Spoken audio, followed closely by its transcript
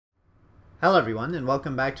Hello everyone, and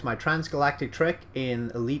welcome back to my Transgalactic trek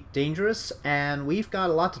in Elite Dangerous, and we've got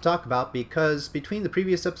a lot to talk about because between the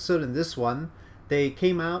previous episode and this one, they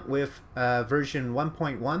came out with version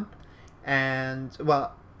 1.1, and,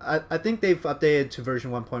 well, I think they've updated to version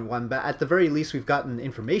 1.1, but at the very least we've gotten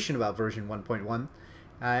information about version 1.1.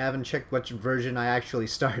 I haven't checked which version I actually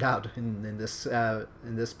start out in this,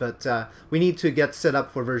 but we need to get set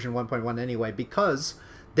up for version 1.1 anyway, because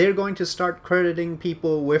they're going to start crediting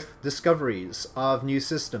people with discoveries of new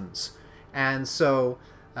systems. And so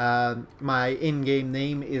my in-game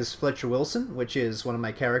name is Fletcher Wilson, which is one of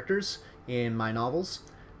my characters in my novels.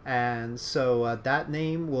 And so that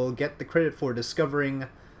name will get the credit for discovering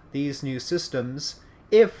these new systems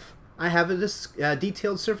if I have a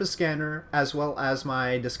detailed surface scanner as well as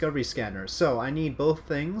my discovery scanner. So I need both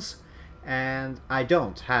things, and I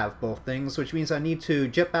don't have both things, which means I need to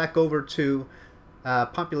jet back over to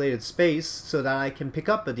populated space so that I can pick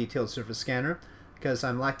up a detailed surface scanner, because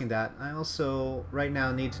I'm lacking that. I also right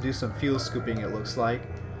now need to do some fuel scooping, it looks like.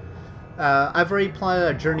 I've already plotted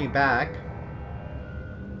a journey back,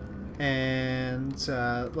 and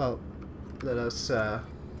well, let us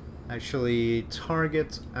actually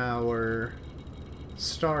target our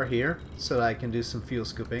star here so that I can do some fuel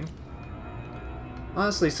scooping.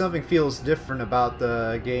 Honestly, something feels different about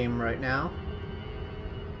the game right now.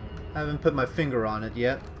 I haven't put my finger on it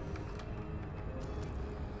yet.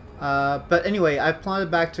 But anyway, I've plotted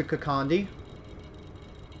back to Kokondii,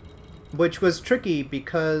 which was tricky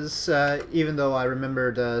because even though I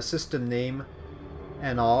remembered the system name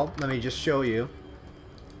and all, let me just show you.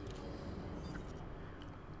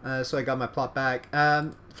 So I got my plot back.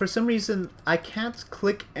 For some reason, I can't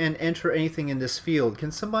click and enter anything in this field. Can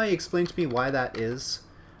somebody explain to me why that is?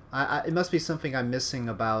 It must be something I'm missing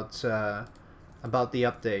about the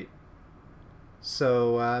update.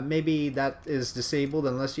 So maybe that is disabled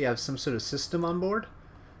unless you have some sort of system on board.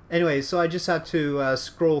 Anyway, so I just had to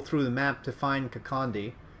scroll through the map to find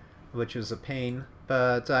Kokondii, which was a pain,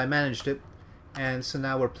 but I managed it. And so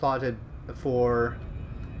now we're plotted for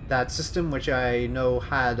that system, which I know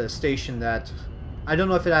had a station that... I don't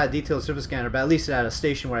know if it had a detailed surface scanner, but at least it had a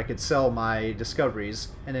station where I could sell my discoveries,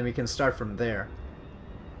 and then we can start from there.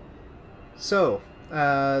 So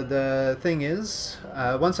the thing is,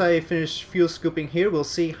 once I finish fuel scooping here, we'll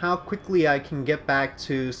see how quickly I can get back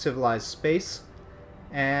to civilized space,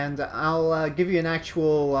 and I'll give you an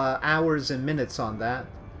actual hours and minutes on that.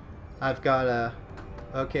 I've got a...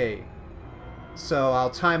 okay, so I'll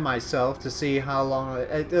time myself to see how long...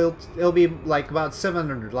 it'll be like about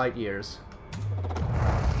 700 light years.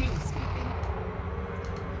 Fuel scooping.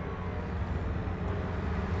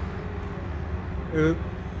 Oop.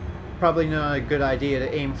 Probably not a good idea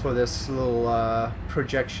to aim for this little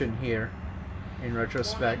projection here, in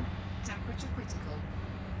retrospect. Warning, temperature critical.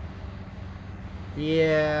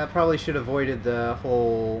 Yeah, probably should have avoided the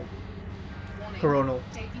whole Warning, coronal.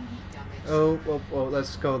 taking heat damage. Oh,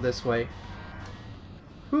 let's go this way.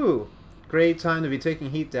 Whew, great time to be taking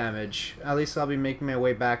heat damage. At least I'll be making my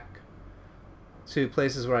way back to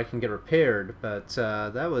places where I can get repaired, but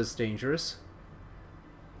that was dangerous.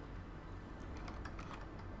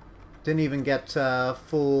 Didn't even get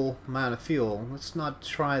full amount of fuel. Let's not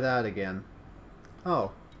try that again.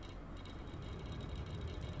 Oh.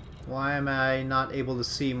 Why am I not able to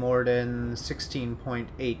see more than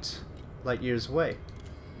 16.8 light years away?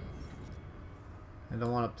 I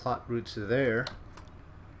don't want to plot route to there.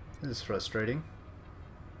 This is frustrating.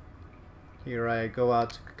 Here I go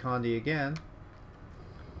out to Kokondii again.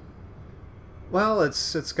 Well,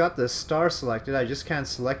 it's got the star selected. I just can't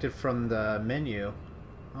select it from the menu.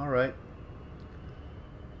 Alright.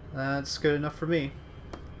 That's good enough for me.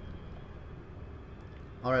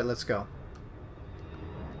 Alright, let's go.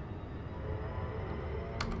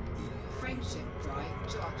 Frameshift drive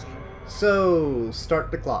charging. So, start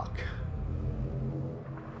the clock.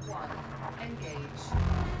 1. Engage.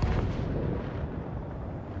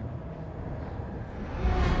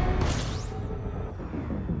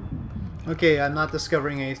 Okay, I'm not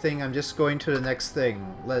discovering anything. I'm just going to the next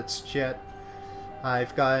thing. Let's jet.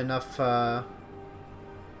 I've got enough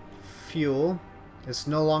fuel. It's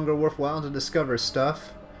no longer worthwhile to discover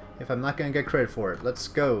stuff if I'm not going to get credit for it. Let's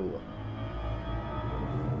go.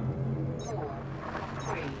 4,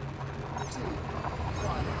 3, 2,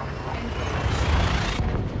 1.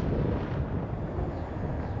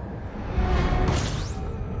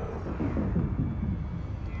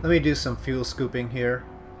 Engage. Let me do some fuel scooping here.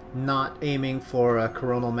 Not aiming for a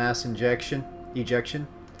coronal mass ejection.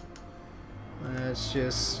 Let's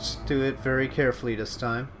just do it very carefully this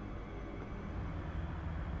time.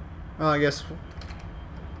 Well, I guess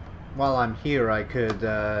while I'm here, I could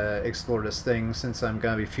explore this thing since I'm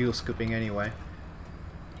gonna be fuel scooping anyway.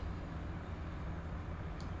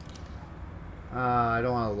 I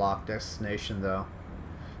don't want to lock destination though.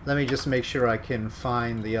 Let me just make sure I can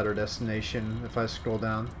find the other destination if I scroll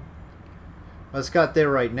down. Well, it's got there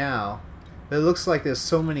right now. But it looks like there's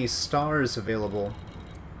so many stars available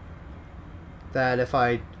that if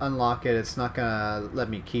I unlock it, it's not gonna let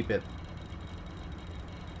me keep it.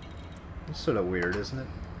 It's sort of weird, isn't it?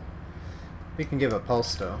 We can give a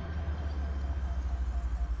pulse though.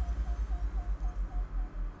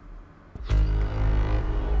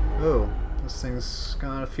 Oh, this thing's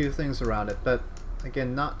got a few things around it, but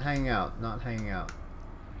again, not hanging out, not hanging out.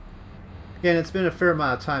 Again, it's been a fair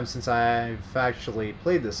amount of time since I've actually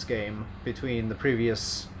played this game between the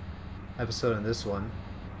previous episode and this one.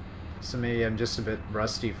 So maybe I'm just a bit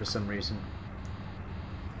rusty for some reason.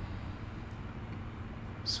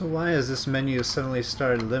 So why has this menu suddenly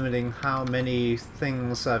started limiting how many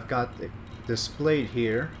things I've got displayed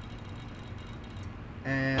here?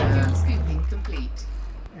 Fuel scooping complete.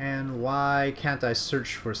 And why can't I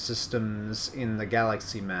search for systems in the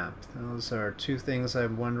galaxy map? Those are two things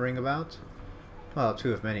I'm wondering about. Well,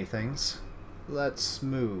 two of many things. Let's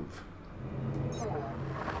move. 4,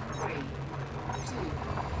 3, 2,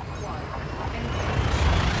 1,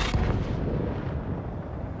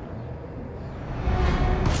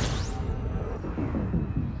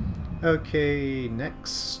 engage. Okay,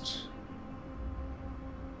 next.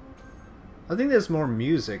 I think there's more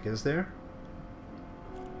music, is there?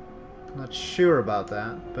 Not sure about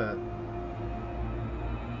that, but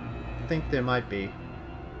I think there might be.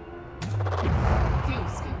 Fuel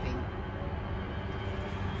scooping.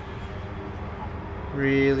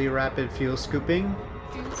 Really rapid fuel scooping.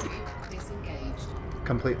 Fuel scoop disengaged.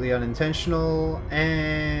 Completely unintentional.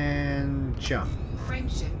 And jump.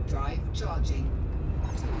 Frameshift drive charging.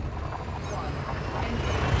 2, 1,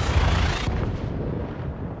 engage.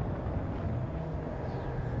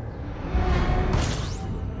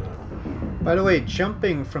 By the way,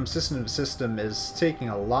 jumping from system to system is taking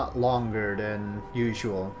a lot longer than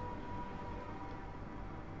usual.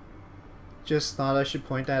 Just thought I should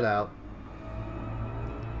point that out.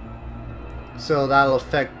 So that'll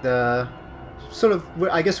affect the sort of,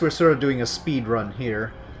 I guess we're sort of doing a speed run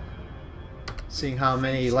here. Seeing how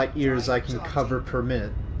many light years I can cover per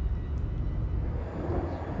minute.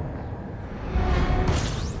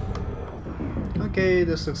 Okay,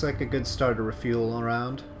 this looks like a good start to refuel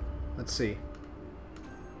around. Let's see.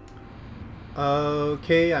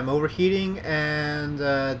 Okay, I'm overheating and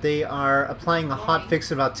they are applying a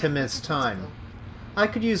hotfix in about 10 minutes time. I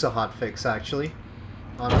could use a hotfix actually,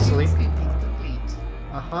 honestly. Fuel scooping complete.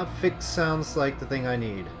 A hotfix sounds like the thing I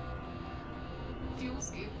need. Fuel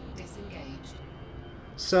scoop disengaged.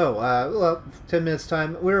 So, well, 10 minutes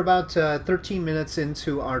time. We're about 13 minutes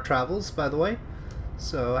into our travels, by the way.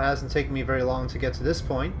 So it hasn't taken me very long to get to this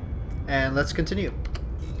point. And let's continue.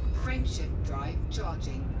 Frameshift drive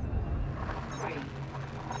charging. 3, 2,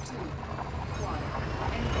 1,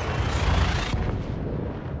 engage.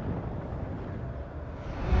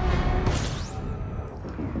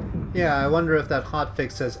 Yeah, I wonder if that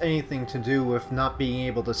hotfix has anything to do with not being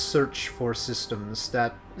able to search for systems.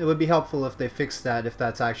 That it would be helpful if they fixed that, if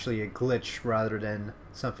that's actually a glitch rather than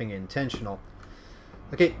something intentional.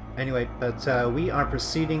 Okay, anyway, but we are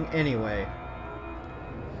proceeding anyway.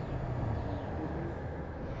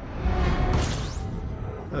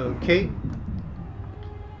 Okay.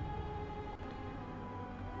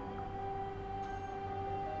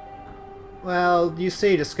 Well, you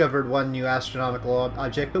say discovered one new astronomical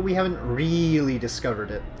object, but we haven't really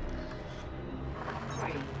discovered it.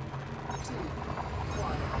 3, 2,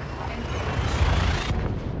 1, engage.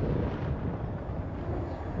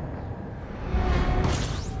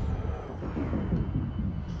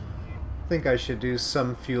 I think I should do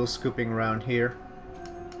some fuel scooping around here.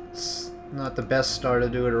 It's not the best star to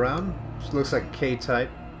do it around. It looks like a K-type.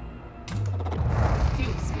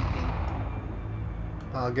 Fuel scooping.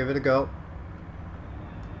 I'll give it a go.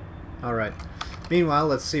 Alright. Meanwhile,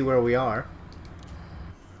 let's see where we are.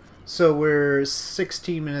 So we're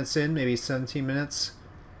 16 minutes in, maybe 17 minutes.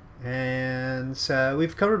 And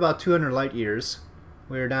we've covered about 200 light years.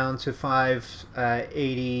 We're down to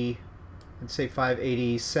 580, let's say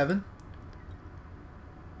 587.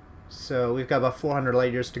 So we've got about 400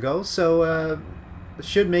 light years to go. So it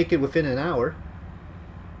should make it within an hour.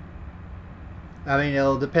 I mean,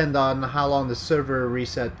 it'll depend on how long the server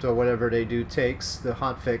reset or whatever they do takes, the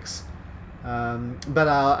hotfix. But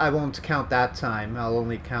I won't count that time. I'll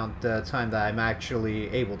only count the time that I'm actually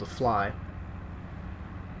able to fly.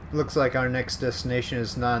 Looks like our next destination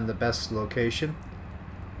is not in the best location.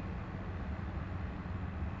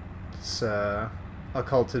 it's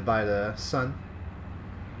occulted by the sun.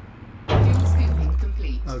 Fuel scooping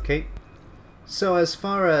complete. Okay. So as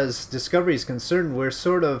far as Discovery is concerned, we're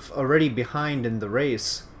sort of already behind in the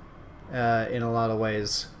race in a lot of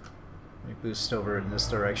ways. Let me boost over in this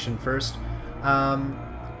direction first.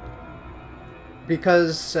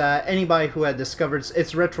 Because anybody who had discovered...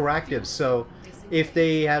 It's retroactive, so if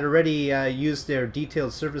they had already used their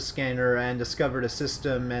detailed service scanner and discovered a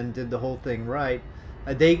system and did the whole thing right,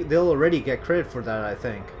 they'll already get credit for that, I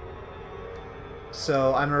think.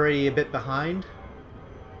 So I'm already a bit behind.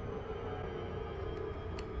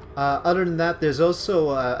 Other than that, there's also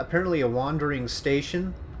apparently a wandering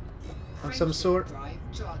station of some sort.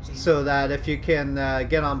 So that if you can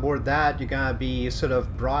get on board that, you're gonna be sort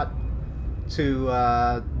of brought to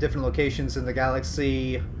different locations in the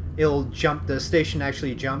galaxy. It'll jump, the station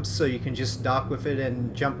actually jumps, so you can just dock with it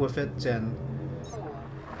and jump with it, and 4,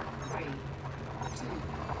 3, 2,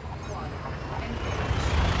 1,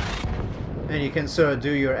 engage. you can sort of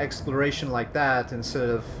do your exploration like that instead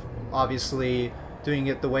of obviously doing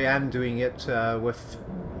it the way I'm doing it with...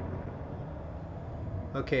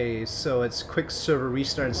 Okay, so it's quick server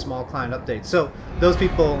restart and small client update. So those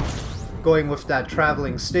people going with that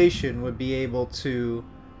traveling station would be able to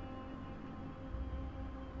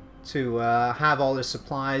have all their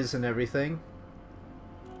supplies and everything.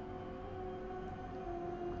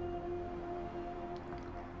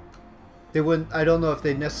 They wouldn't... I don't know if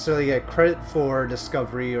they necessarily get credit for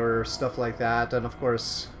discovery or stuff like that, and of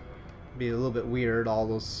course it'd be a little bit weird, all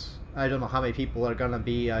those... I don't know how many people are gonna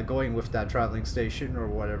be going with that traveling station or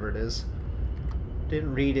whatever it is.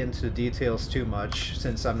 Didn't read into the details too much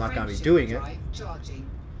since I'm not gonna be doing it.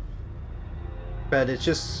 But it's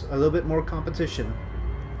just a little bit more competition.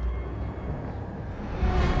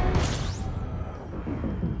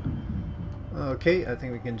 Okay, I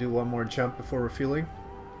think we can do one more jump before refueling.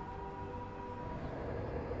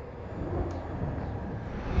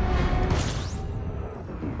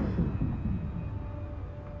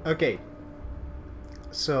 Okay,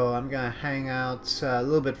 so I'm gonna hang out a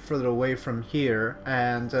little bit further away from here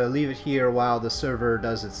and leave it here while the server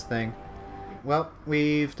does its thing. Well,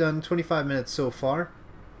 we've done 25 minutes so far.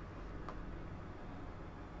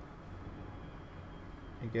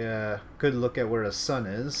 You get a good look at where the sun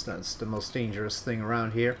is. That's the most dangerous thing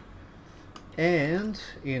around here. And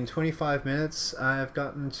in 25 minutes I've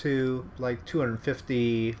gotten to like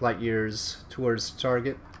 250 light years towards the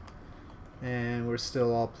target. And we're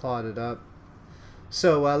still all plotted up.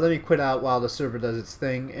 So let me quit out while the server does its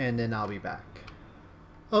thing, and then I'll be back.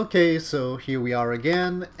 Okay, so here we are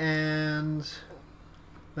again, and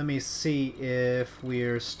let me see if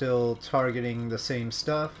we're still targeting the same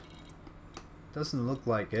stuff. Doesn't look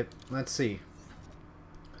like it. Let's see.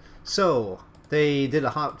 So they did a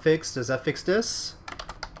hot fix. Does that fix this?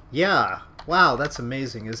 Yeah. Wow, that's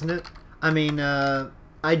amazing, isn't it? I mean,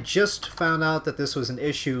 I just found out that this was an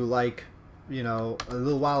issue like, you know, a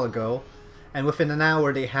little while ago, and within an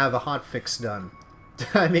hour they have a hotfix done.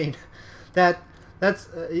 I mean, that's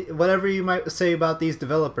whatever you might say about these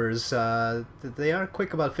developers, they are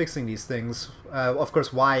quick about fixing these things. Of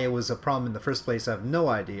course, why it was a problem in the first place, I have no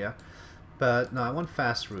idea. But no, I want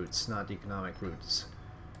fast routes, not economic routes.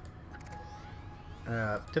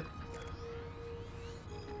 Tip.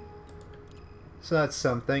 So that's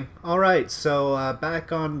something. Alright, so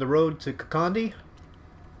back on the road to Kokondii.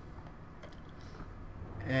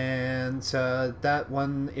 And that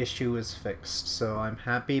one issue is fixed, so I'm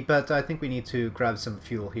happy, but I think we need to grab some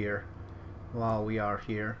fuel here while we are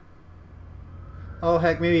here. Oh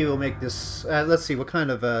heck, maybe we'll make this, let's see, what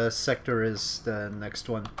kind of sector is the next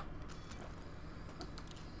one?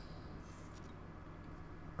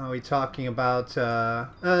 Are we talking about,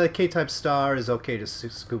 K-type star is okay to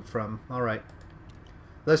scoop from, alright.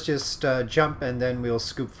 Let's just jump and then we'll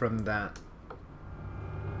scoop from that.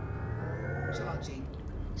 Charging.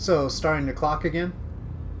 So, starting the clock again.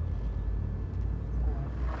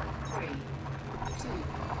 3, 2,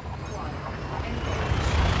 1, engage.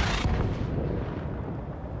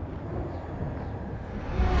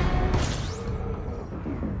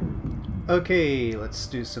 Okay, let's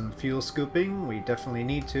do some fuel scooping. We definitely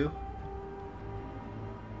need to.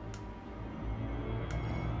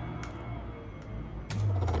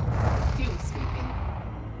 Fuel scooping.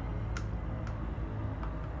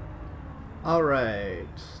 Alright,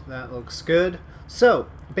 that looks good. So,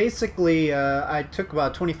 basically, I took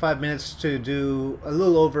about 25 minutes to do a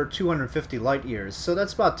little over 250 light years. So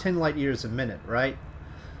that's about 10 light years a minute, right?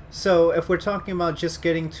 So if we're talking about just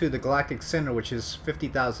getting to the galactic center, which is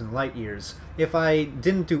 50,000 light years, if I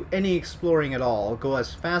didn't do any exploring at all, go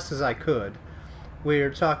as fast as I could,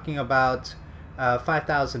 we're talking about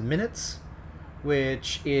 5,000 minutes,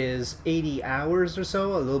 which is 80 hours or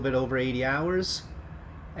so, a little bit over 80 hours.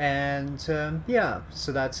 And yeah,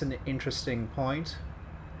 so that's an interesting point.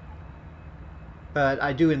 But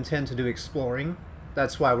I do intend to do exploring.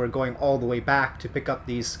 That's why we're going all the way back to pick up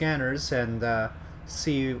these scanners and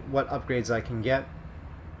see what upgrades I can get.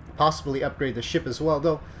 Possibly upgrade the ship as well.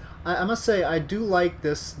 Though I must say I do like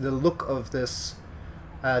the look of this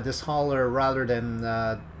this hauler rather than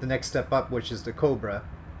the next step up, which is the Cobra.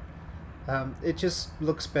 It just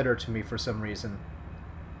looks better to me for some reason.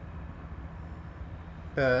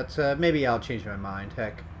 But maybe I'll change my mind,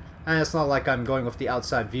 heck. And it's not like I'm going with the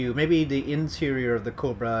outside view. Maybe the interior of the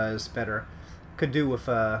Cobra is better. Could do with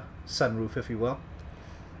a sunroof, if you will.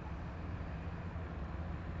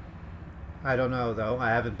 I don't know, though. I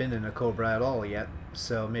haven't been in a Cobra at all yet.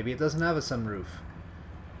 So maybe it doesn't have a sunroof.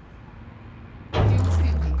 Fuel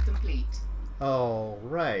scooping complete.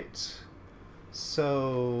 Alright.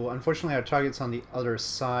 So, unfortunately our target's on the other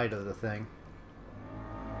side of the thing.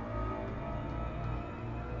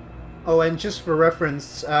 Oh, and just for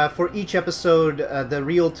reference, for each episode, the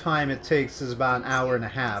real time it takes is about an hour and a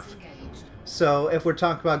half. Disengaged. So if we're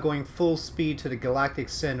talking about going full speed to the Galactic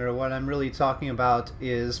Center, what I'm really talking about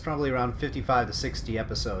is probably around 55 to 60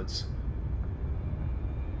 episodes.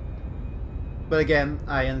 But again,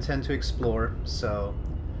 I intend to explore, so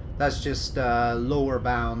that's just lower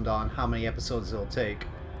bound on how many episodes it'll take.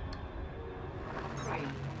 3, 2,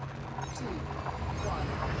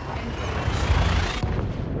 1. Engage.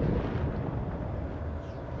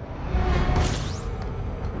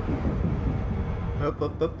 Up,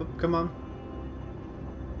 come on.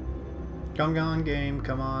 Come on, game,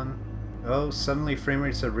 come on. Oh, suddenly frame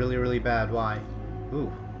rates are really, really bad. Why?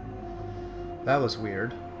 Ooh. That was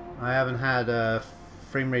weird. I haven't had a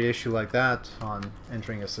frame rate issue like that on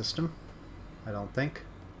entering a system. I don't think.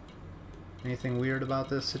 Anything weird about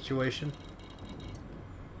this situation?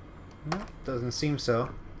 No, doesn't seem so.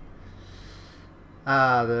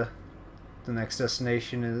 The next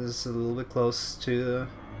destination is a little bit close to the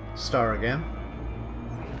star again.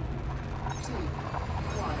 3, 2, 1.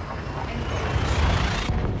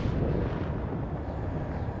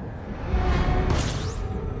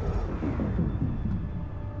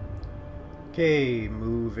 Okay,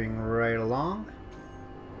 moving right along.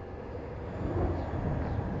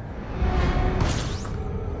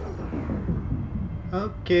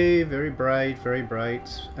 Okay, very bright, very bright.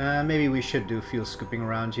 Maybe we should do fuel scooping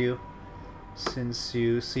around you, since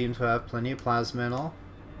you seem to have plenty of plasma and all.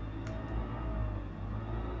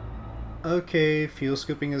 Okay, fuel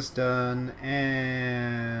scooping is done,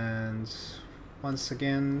 and once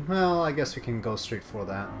again, well, I guess we can go straight for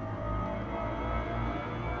that.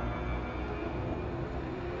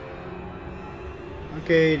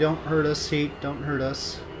 Okay, don't hurt us, heat, don't hurt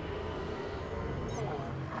us. 4,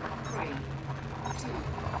 3, 2, 1.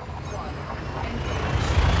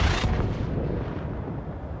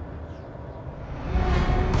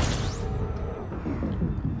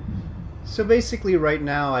 So basically right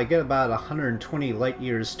now I get about 120 light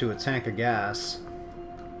years to a tank of gas.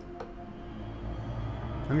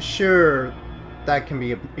 I'm sure that can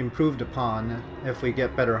be improved upon if we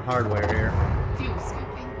get better hardware here. Fuel scooping.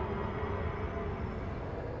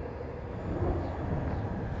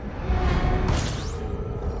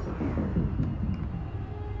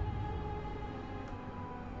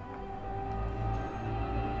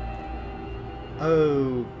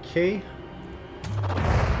 Okay.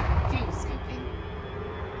 Fuel scooping.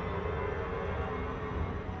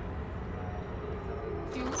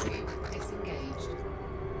 Fuel scoop disengaged.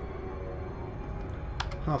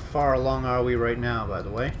 How far along are we right now, by the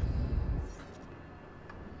way?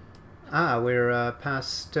 Ah, we're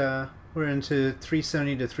past, we're into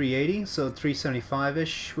 370 to 380, so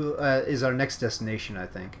 375-ish is our next destination, I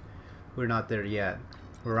think. We're not there yet.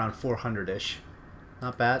 We're around 400-ish.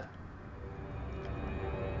 Not bad.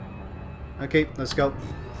 Okay, let's go.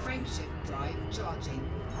 Frameshift drive charging.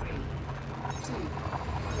 3, 2,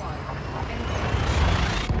 1. Engage.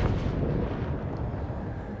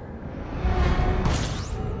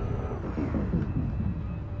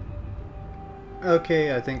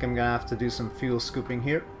 Okay, I think I'm gonna have to do some fuel scooping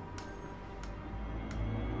here.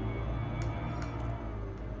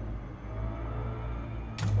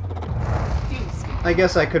 Fuel scoop. I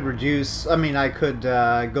guess I could reduce, I could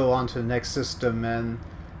go on to the next system and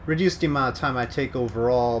reduce the amount of time I take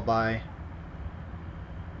overall by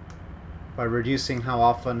reducing how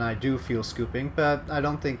often I do fuel scooping, but I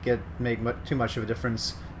don't think it make too much of a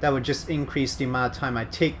difference. That would just increase the amount of time I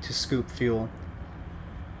take to scoop fuel.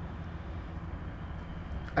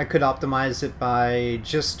 I could optimize it by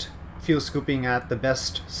just fuel scooping at the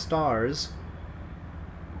best stars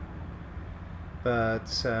but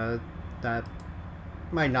that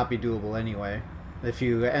might not be doable anyway. If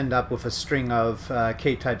you end up with a string of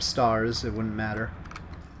K-type stars, it wouldn't matter.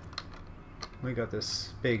 We got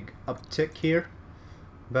this big uptick here,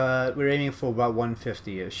 but we're aiming for about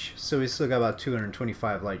 150-ish, so we still got about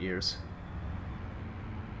 225 light years.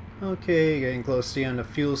 Okay, getting close to the end of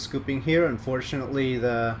fuel scooping here. Unfortunately,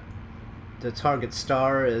 the target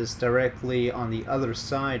star is directly on the other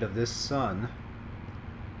side of this sun,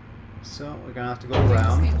 so we're gonna have to go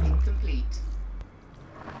around. Scooping complete.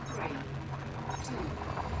 3, 2,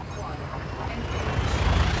 1, engage.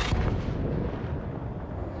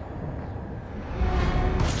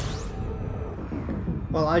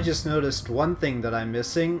 Well, I just noticed one thing that I'm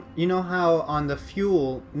missing. You know how on the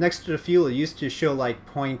fuel, next to the fuel, it used to show like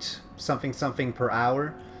point something something per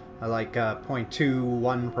hour, like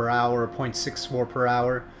 0.21 per hour, 0.64 per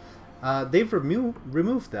hour. They've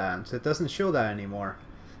removed that. It doesn't show that anymore.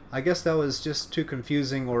 I guess that was just too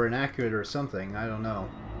confusing or inaccurate or something. I don't know.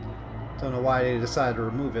 Don't know why they decided to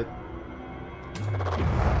remove it.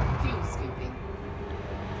 Fuel scooping.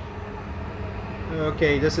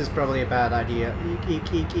 Okay, this is probably a bad idea.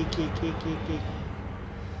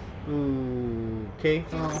 Ooh, okay.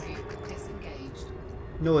 Fuel Well, scoop disengaged.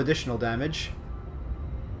 no additional damage.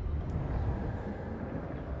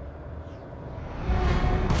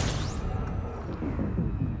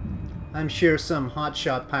 I'm sure some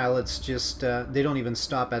hotshot pilots just, they don't even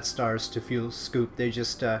stop at stars to fuel scoop. They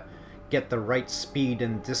just get the right speed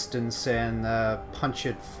and distance and punch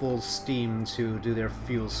it full steam to do their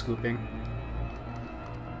fuel scooping.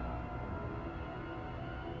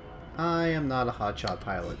 I am not a hotshot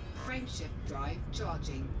pilot. Frameshift drive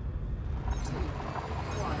charging. 2,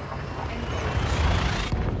 1, engage.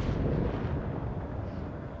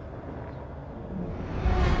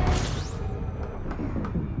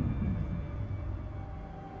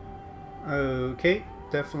 Okay,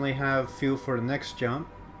 definitely have fuel for the next jump.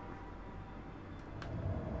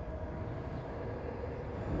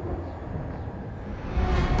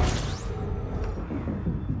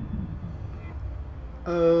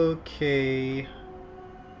 Okay.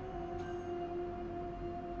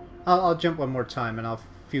 I'll jump one more time and I'll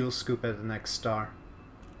fuel scoop at the next star.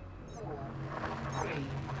 4, 3,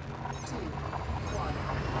 2, 1,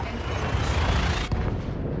 engage.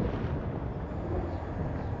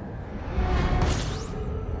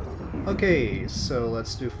 Okay, so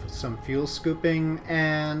let's do some fuel scooping,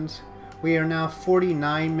 and we are now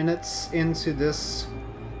 49 minutes into this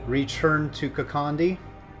return to Kokondii,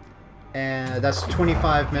 and that's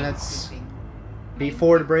 25 minutes Scooping.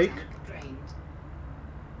 before the break. Tank drained.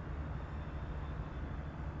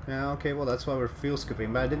 Yeah, okay, well that's why we're fuel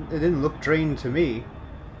scooping, but it didn't look drained to me.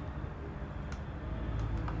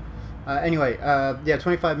 Anyway, yeah,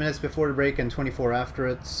 25 minutes before the break and 24 after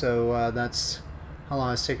it, so that's how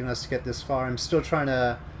long it's taken us to get this far. I'm still trying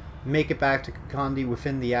to make it back to Kokondii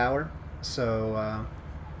within the hour, so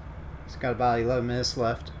it's got about 11 minutes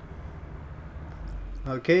left.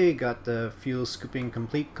 Okay, got the fuel scooping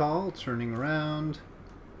complete call, turning around.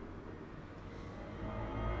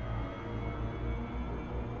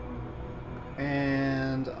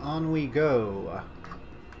 And on we go.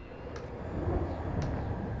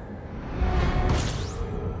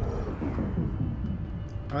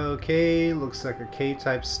 Okay, looks like a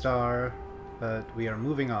K-type star, but we are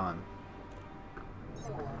moving on.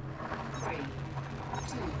 4, 3,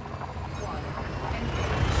 2, 1,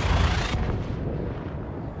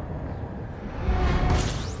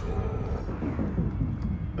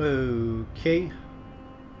 engage. Okay.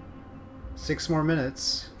 6 more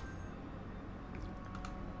minutes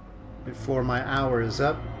before my hour is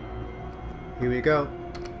up. Here we go.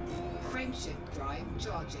 Frameshift drive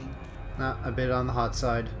charging. A bit on the hot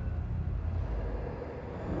side.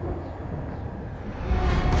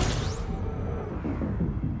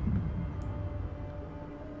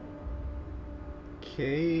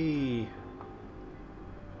 Okay.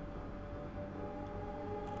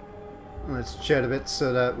 Let's jet a bit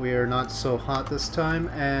so that we are not so hot this time.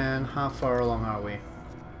 And how far along are we?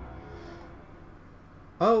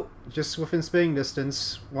 Oh, just within spinning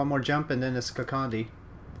distance. One more jump and then it's Kokondii.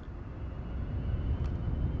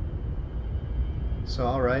 So,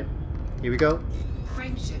 alright. Here we go.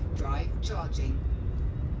 Frameshift drive charging.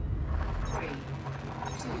 3, 2,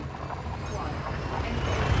 1,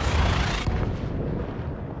 engage.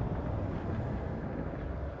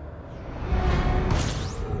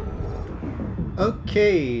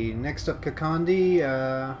 Okay, next up Kokondii.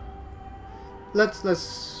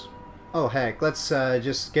 Let's oh heck, let's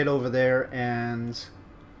just get over there and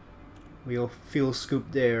we'll fuel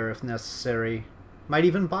scoop there if necessary. Might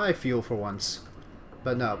even buy fuel for once.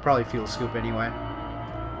 But no, probably fuel scoop anyway.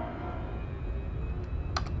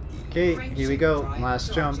 Okay, here we go.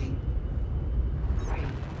 Last jump. 3, 2,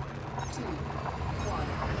 1,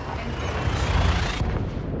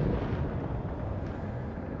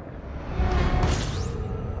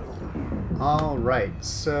 engage. Alright,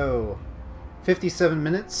 so 57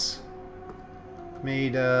 minutes.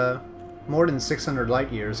 Made more than 600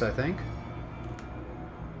 light years, I think.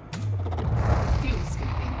 Fuel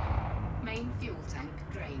scooping. Main fuel tank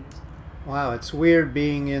drained. Wow, it's weird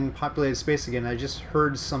being in populated space again. I just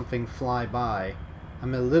heard something fly by.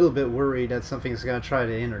 I'm a little bit worried that something's gonna try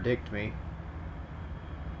to interdict me.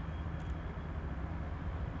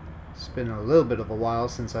 It's been a little bit of a while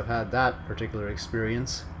since I've had that particular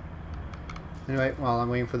experience. Anyway, while I'm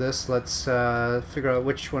waiting for this, let's figure out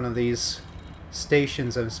which one of these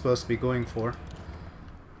stations I'm supposed to be going for.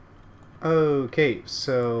 Okay,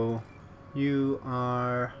 so you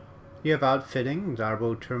have outfitting,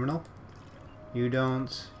 Darbo Terminal. You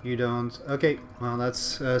don't. Okay, well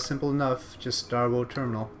that's simple enough, just Darbo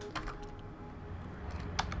Terminal.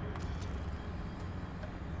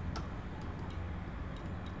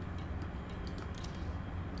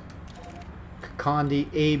 Kokondii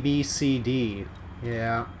A, B, C, D.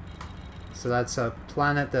 Yeah. So that's a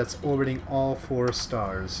planet that's orbiting all 4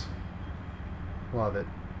 stars. Love it.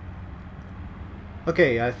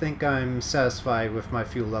 Okay, I think I'm satisfied with my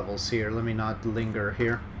fuel levels here. Let me not linger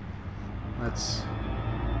here. Let's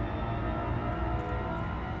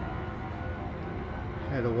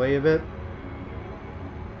head away a bit.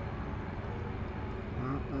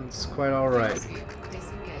 Well, that's quite alright.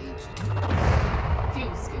 Disengaged.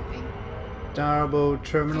 Fuel scooping. Darbo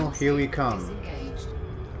Terminal, here we come. Disengaged.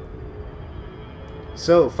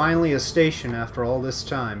 So, finally a station after all this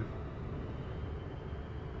time.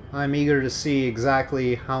 I'm eager to see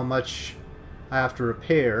exactly how much I have to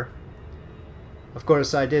repair. Of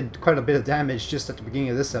course, I did quite a bit of damage just at the beginning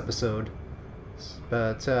of this episode.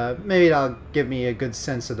 But maybe that'll give me a good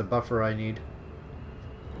sense of the buffer I need.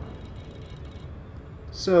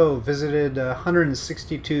 So, visited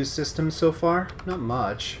 162 systems so far. Not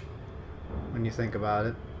much, when you think about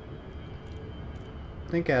it. I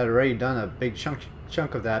think I had already done a big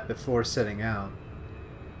chunk of that before setting out.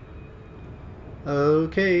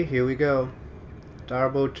 Okay, here we go.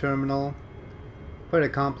 Darbo Terminal. Quite a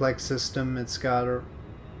complex system it's got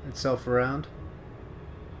itself around.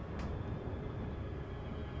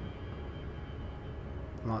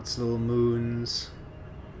 Lots of little moons.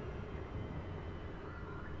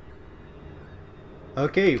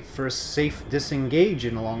 Okay, first safe disengage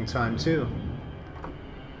in a long time too.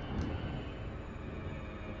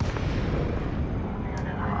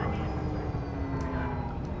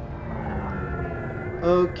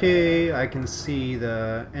 Okay, I can see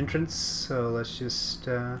the entrance, so let's just,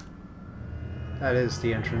 that is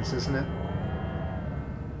the entrance, isn't it?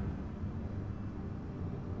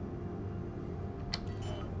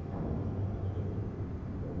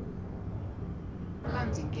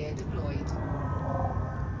 Landing gear deployed.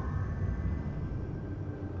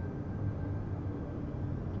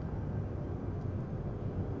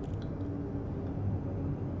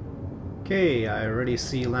 Okay, I already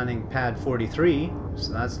see landing pad 43,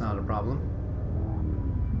 so that's not a problem.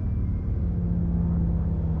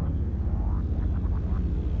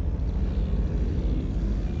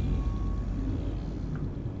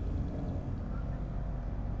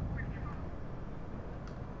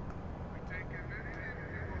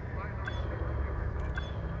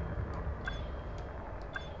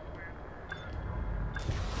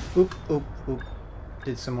 Oop, oop, oop.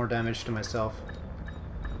 Did some more damage to myself.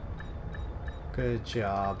 Good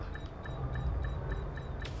job.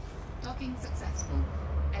 Docking successful.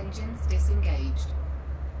 Engines disengaged.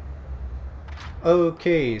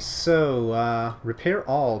 Okay, so repair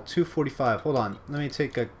all 245. Hold on, let me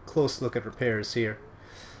take a close look at repairs here.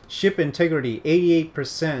 Ship integrity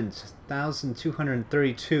 88%,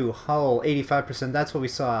 1,232. Hull 85%. That's what we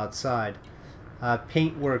saw outside.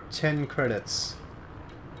 Paintwork 10 credits.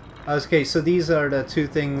 Okay, so these are the two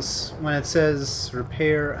things. When it says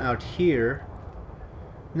repair out here,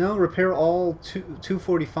 no, repair all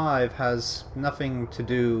 245 has nothing to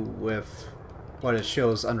do with what it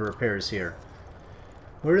shows under repairs here.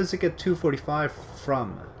 Where does it get 245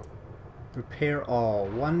 from? Repair all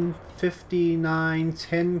 159,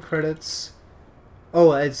 10 credits.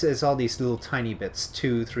 Oh, it's all these little tiny bits.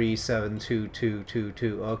 2, 3, 7, 2, 2, 2,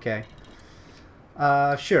 2. Okay.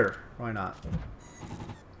 Sure, why not?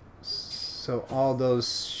 So all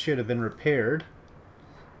those should have been repaired.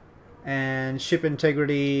 And ship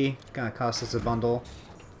integrity gonna cost us a bundle,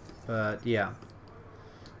 but yeah,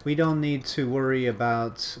 we don't need to worry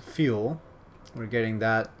about fuel. We're getting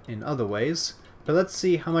that in other ways. But let's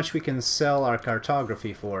see how much we can sell our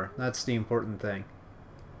cartography for. That's the important thing.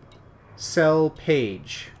 Sell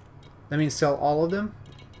page. That means sell all of them?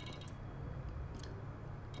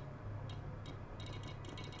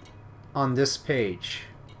 On this page.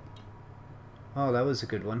 Oh, that was a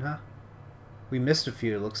good one, huh? We missed a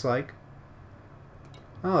few, it looks like.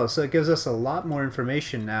 Oh, so it gives us a lot more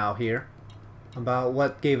information now here about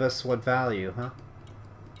what gave us what value, huh?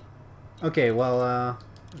 Okay, well,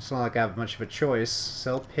 it's not like I have much of a choice.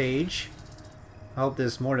 Sell page. I hope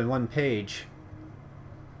there's more than one page.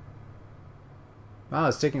 Wow,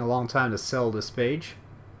 it's taking a long time to sell this page.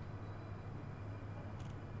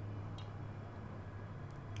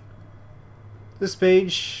 This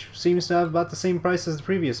page seems to have about the same price as the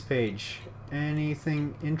previous page.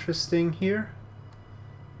 Anything interesting here?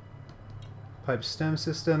 Pipe stem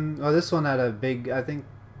system. Oh, this one had a big, I think,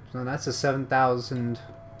 well, that's a 7,000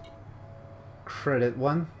 credit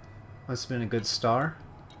one. Must have been a good star.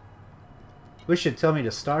 Wish it'd tell me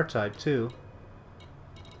the star type too.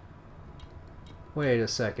 Wait a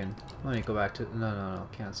second. Let me go back to... No.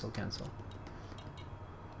 Cancel.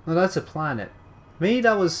 No, that's a planet. Maybe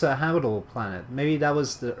that was a habitable planet. Maybe that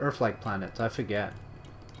was the Earth-like planet. I forget.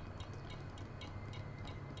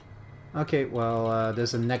 Okay, well,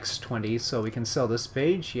 there's a next 20, so we can sell this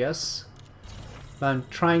page, yes. But I'm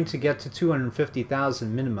trying to get to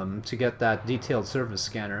 250,000 minimum to get that detailed surface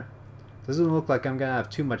scanner. Doesn't look like I'm gonna have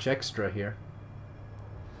too much extra here.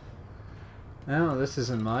 Oh, this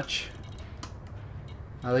isn't much.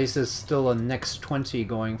 At least there's still a next 20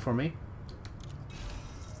 going for me.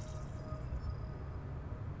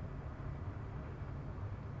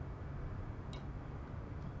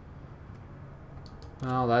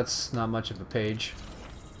 Well, that's not much of a page.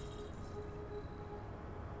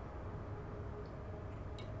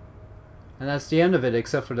 And that's the end of it,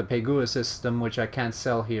 except for the Pegua system, which I can't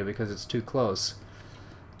sell here because it's too close.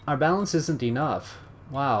 Our balance isn't enough.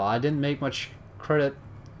 Wow, I didn't make much credit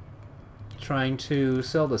trying to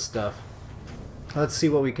sell this stuff. Let's see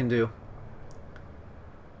what we can do.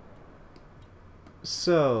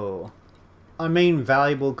 So, our main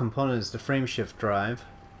valuable component is the frameshift drive.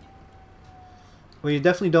 We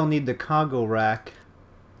definitely don't need the cargo rack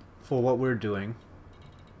for what we're doing.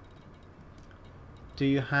 Do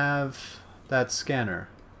you have that scanner?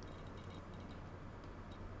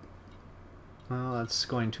 Well, that's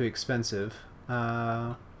going too expensive.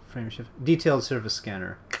 Frameshift. Detailed surface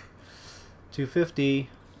scanner. 250.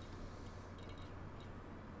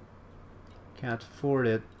 Can't afford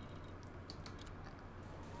it.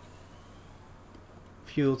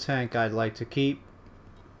 Fuel tank I'd like to keep.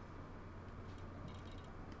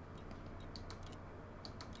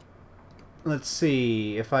 Let's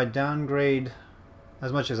see, if I downgrade,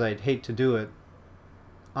 as much as I'd hate to do it,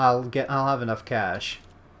 I'll have enough cash.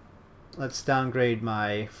 Let's downgrade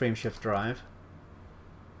my frameshift drive.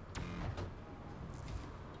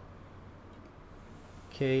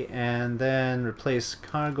 Okay, and then replace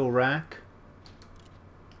cargo rack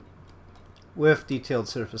with detailed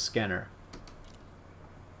surface scanner.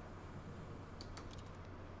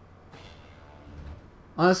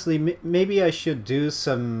 Honestly, maybe I should do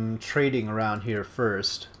some trading around here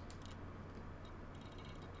first.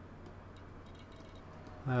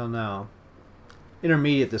 I don't know.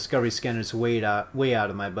 Intermediate discovery scanner is way out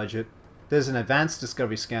of my budget. There's an advanced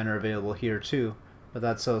discovery scanner available here too, but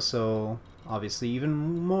that's also obviously even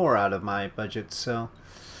more out of my budget, so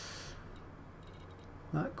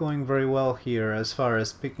not going very well here as far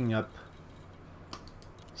as picking up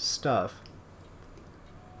stuff.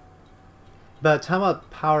 But how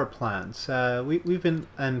about power plants? We've been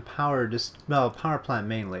in power plant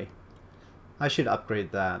mainly. I should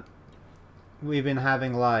upgrade that. We've been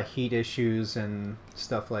having a lot of heat issues and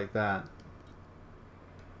stuff like that.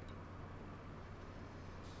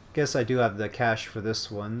 Guess I do have the cash for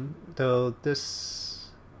this one, though this...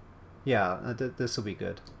 yeah, this will be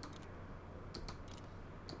good.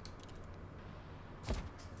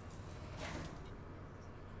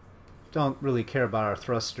 Don't really care about our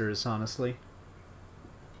thrusters, honestly.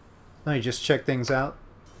 Let me just check things out.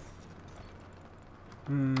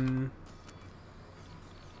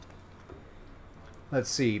 Let's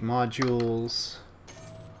see, modules.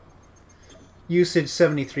 Usage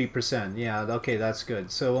 73%. Yeah, okay, that's good.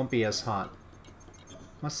 So it won't be as hot.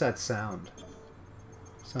 What's that sound?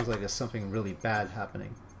 Sounds like there's something really bad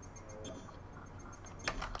happening.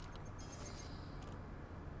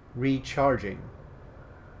 Recharging.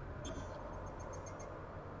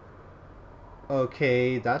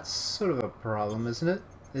 Okay, that's sort of a problem, isn't it?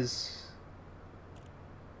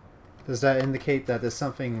 Does that indicate that there's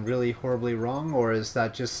something really horribly wrong, or is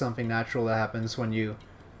that just something natural that happens when you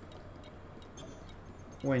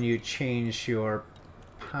change your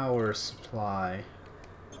power supply?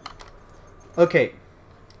 Okay,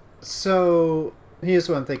 so here's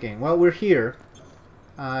what I'm thinking. Well, we're here.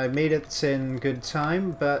 I made it in good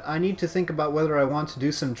time, but I need to think about whether I want to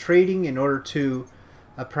do some trading in order to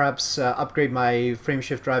perhaps upgrade my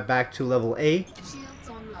frameshift drive back to level A. Shields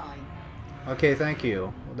online. Okay, thank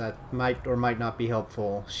you. That might or might not be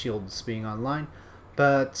helpful, shields being online.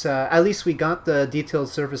 But at least we got the detailed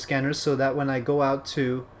surface scanners so that when I go out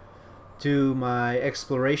to do my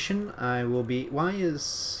exploration, I will be... Why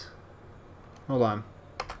is... Hold on.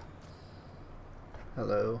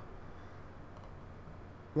 Hello.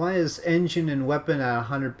 Why is engine and weapon at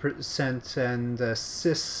 100% and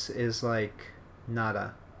sys is like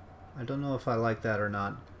nada? I don't know if I like that or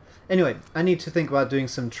not. Anyway, I need to think about doing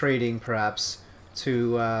some trading perhaps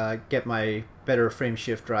to get my better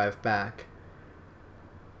frameshift drive back.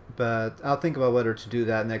 But I'll think about whether to do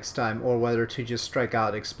that next time or whether to just strike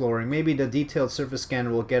out exploring. Maybe the detailed surface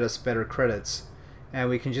scanner will get us better credits and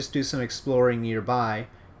we can just do some exploring nearby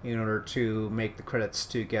in order to make the credits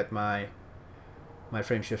to get my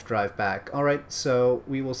frameshift drive back. Alright, so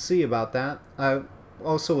we will see about that. I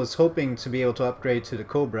also was hoping to be able to upgrade to the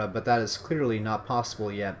Cobra, but that is clearly not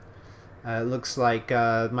possible yet. It looks like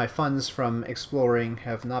my funds from exploring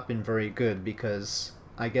have not been very good because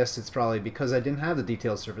I guess it's probably because I didn't have the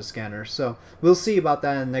detailed surface scanner. So we'll see about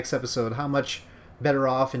that in the next episode, how much better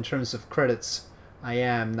off in terms of credits I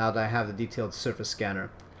am now that I have the detailed surface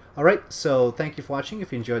scanner. Alright, so thank you for watching.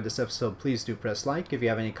 If you enjoyed this episode, please do press like. If you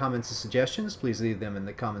have any comments or suggestions, please leave them in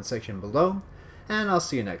the comment section below. And I'll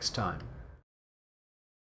see you next time.